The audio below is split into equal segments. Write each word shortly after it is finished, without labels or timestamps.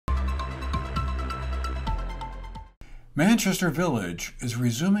Manchester Village is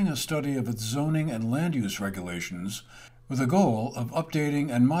resuming a study of its zoning and land use regulations with the goal of updating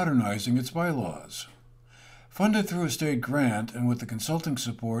and modernizing its bylaws. Funded through a state grant and with the consulting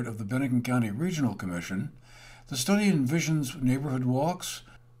support of the Bennington County Regional Commission, the study envisions neighborhood walks,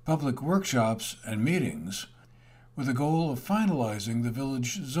 public workshops, and meetings with the goal of finalizing the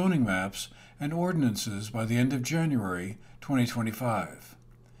village zoning maps and ordinances by the end of January 2025.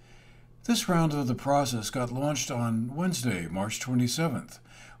 This round of the process got launched on Wednesday, March 27th,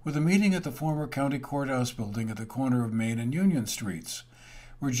 with a meeting at the former County Courthouse building at the corner of Main and Union Streets,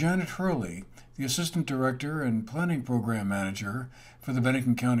 where Janet Hurley, the Assistant Director and Planning Program Manager for the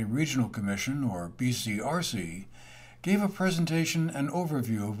Bennington County Regional Commission, or BCRC, gave a presentation and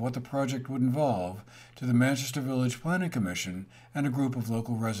overview of what the project would involve to the Manchester Village Planning Commission and a group of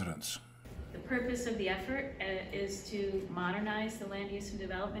local residents. The purpose of the effort is to modernize the land use and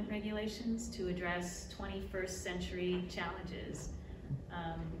development regulations to address 21st century challenges,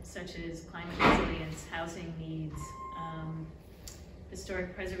 such as climate resilience, housing needs,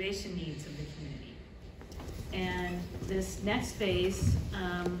 historic preservation needs of the community. And this next phase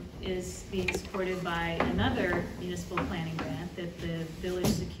is being supported by another municipal planning grant that the village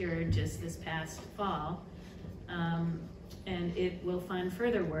secured just this past fall. And it will fund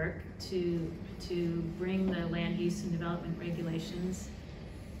further work to bring the land use and development regulations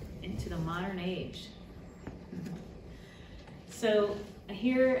into the modern age. So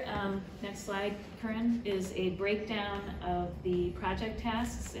here, next slide, Corinne, is a breakdown of the project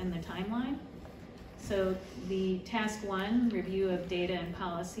tasks and the timeline. So the task 1, review of data and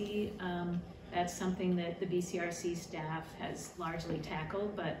policy, that's something that the BCRC staff has largely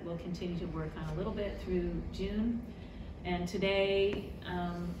tackled, but we'll continue to work on a little bit through June. And today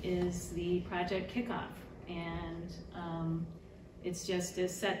is the project kickoff, and it's just to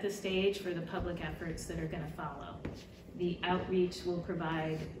set the stage for the public efforts that are going to follow. The outreach will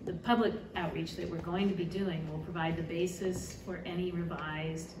provide, the public outreach that we're going to be doing will provide the basis for any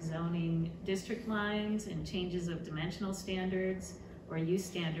revised zoning district lines and changes of dimensional standards or use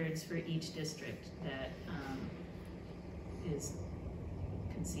standards for each district that is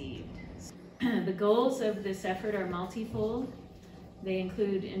conceived. The goals of this effort are multifold. They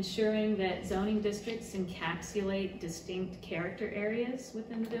include ensuring that zoning districts encapsulate distinct character areas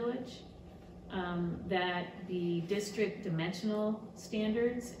within the village, that the district dimensional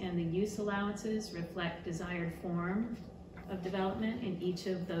standards and the use allowances reflect desired form of development in each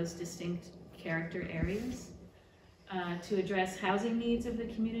of those distinct character areas, to address housing needs of the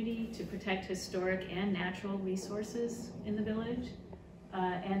community, to protect historic and natural resources in the village,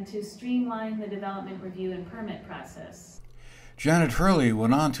 and to streamline the development review and permit process. Janet Hurley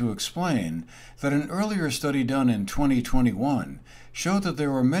went on to explain that an earlier study done in 2021 showed that there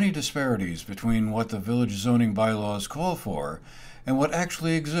were many disparities between what the village zoning bylaws call for and what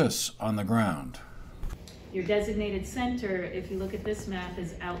actually exists on the ground. Your designated center, if you look at this map,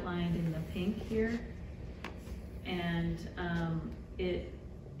 is outlined in the pink here, and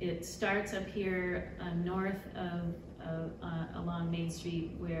it starts up here north of along Main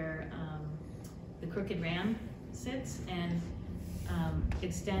Street where the Crooked Ram sits, and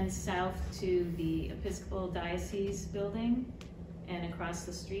extends south to the Episcopal Diocese building and across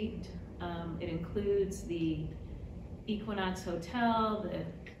the street. It includes the Equinox Hotel,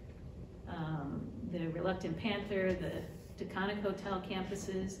 the Reluctant Panther, the Taconic Hotel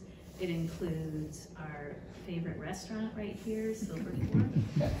campuses. It includes our favorite restaurant right here, Silver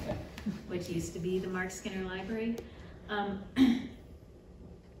Four, which used to be the Mark Skinner Library.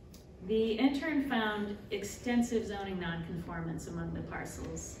 The intern found extensive zoning nonconformance among the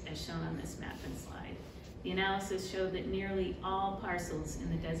parcels as shown on this map and slide. The analysis showed that nearly all parcels in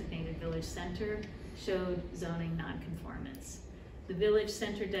the designated village center showed zoning nonconformance. The village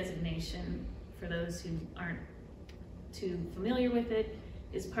center designation, for those who aren't too familiar with it,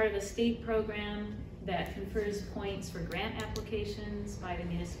 is part of a state program that confers points for grant applications by the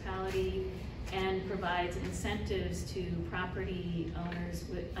municipality and provides incentives to property owners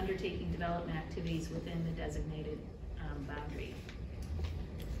with undertaking development activities within the designated boundary.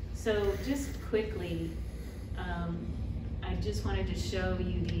 So just quickly, I just wanted to show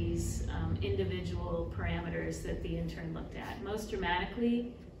you these individual parameters that the intern looked at. Most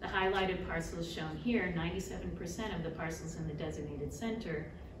dramatically, the highlighted parcels shown here, 97% of the parcels in the designated center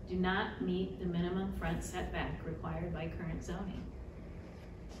do not meet the minimum front setback required by current zoning.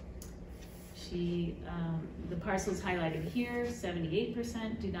 The parcels highlighted here,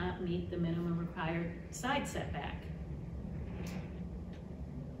 78% do not meet the minimum required side setback.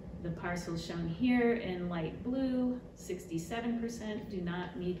 The parcels shown here in light blue, 67% do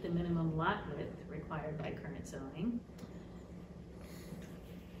not meet the minimum lot width required by current zoning.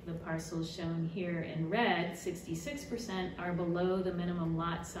 The parcels shown here in red, 66%, are below the minimum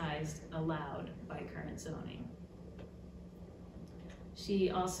lot size allowed by current zoning.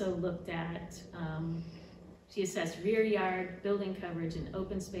 She also looked at, she assessed rear yard, building coverage, and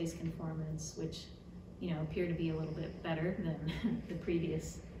open space conformance, which appear to be a little bit better than the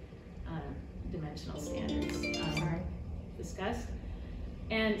previous dimensional standards discussed.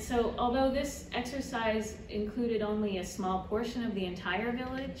 And so, although this exercise included only a small portion of the entire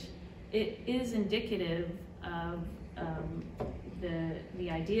village, it is indicative of the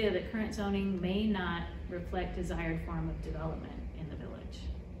idea that current zoning may not reflect desired form of development in the village.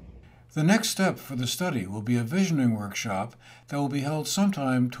 The next step for the study will be a visioning workshop that will be held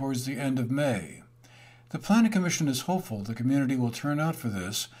sometime towards the end of May. The Planning Commission is hopeful the community will turn out for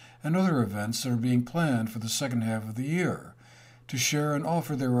this and other events that are being planned for the second half of the year, to share and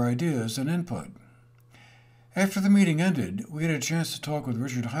offer their ideas and input. After the meeting ended, we had a chance to talk with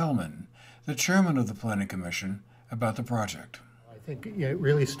Richard Heilman, the chairman of the Planning Commission, about the project. I think it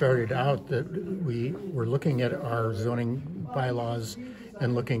really started out that we were looking at our zoning bylaws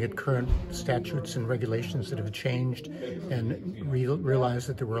and looking at current statutes and regulations that have changed, and realized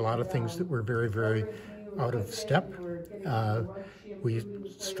that there were a lot of things that were very, very out of step. We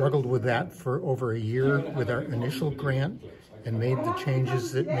struggled with that for over a year with our initial grant, and made the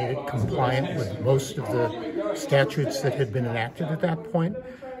changes that made it compliant with most of the statutes that had been enacted at that point.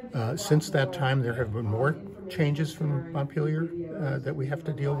 Since that time, there have been more changes from Montpelier that we have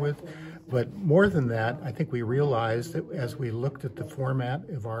to deal with. But more than that, I think we realized that as we looked at the format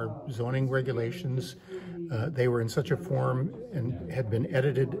of our zoning regulations, they were in such a form and had been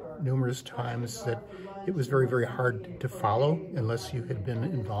edited numerous times that it was very, very hard to follow unless you had been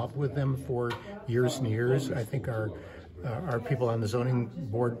involved with them for years and years. I think our people on the zoning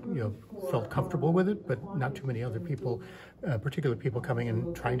board, felt comfortable with it, but not too many other people, particular people coming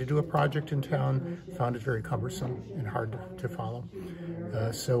and trying to do a project in town, found it very cumbersome and hard to follow.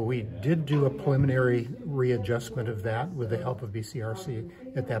 So we did do a preliminary readjustment of that with the help of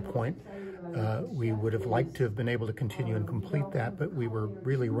BCRC at that point. We would have liked to have been able to continue and complete that, but we were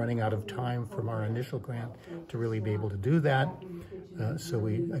really running out of time from our initial grant to really be able to do that. So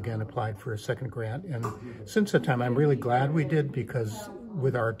we again applied for a second grant, and since that time I'm really glad we did, because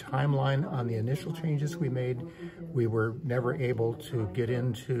with our timeline on the initial changes we made, we were never able to get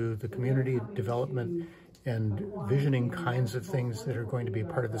into the community development and visioning kinds of things that are going to be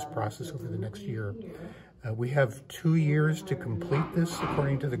part of this process over the next year. We have 2 years to complete this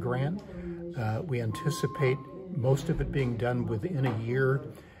according to the grant. We anticipate most of it being done within a year.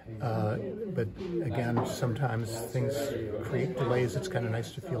 But again, sometimes things create delays. It's kind of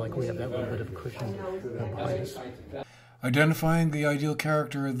nice to feel like we have that little bit of a cushion behind us. Identifying the ideal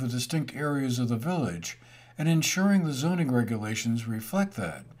character of the distinct areas of the village and ensuring the zoning regulations reflect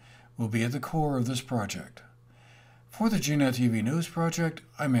that will be at the core of this project. For the GNAT-TV News Project,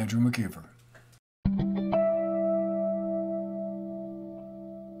 I'm Andrew McKeever.